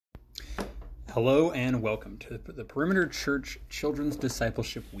Hello and welcome to the Perimeter Church Children's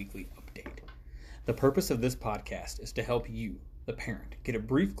Discipleship Weekly Update. The purpose of this podcast is to help you, the parent, get a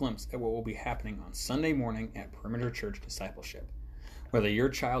brief glimpse at what will be happening on Sunday morning at Perimeter Church Discipleship. Whether your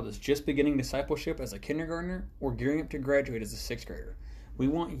child is just beginning discipleship as a kindergartner or gearing up to graduate as a sixth grader, we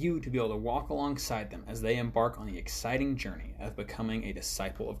want you to be able to walk alongside them as they embark on the exciting journey of becoming a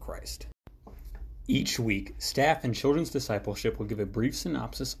disciple of Christ. Each week, staff in Children's Discipleship will give a brief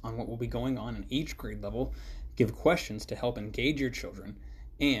synopsis on what will be going on in each grade level, give questions to help engage your children,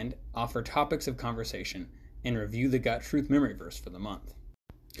 and offer topics of conversation and review the Got Truth memory verse for the month.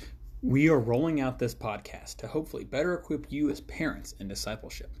 We are rolling out this podcast to hopefully better equip you as parents in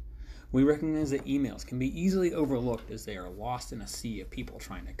discipleship. We recognize that emails can be easily overlooked as they are lost in a sea of people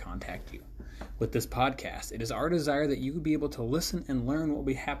trying to contact you. With this podcast, it is our desire that you would be able to listen and learn what will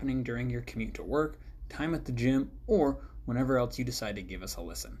be happening during your commute to work, time at the gym, or whenever else you decide to give us a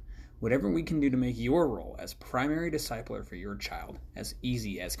listen. Whatever we can do to make your role as primary discipler for your child as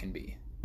easy as can be.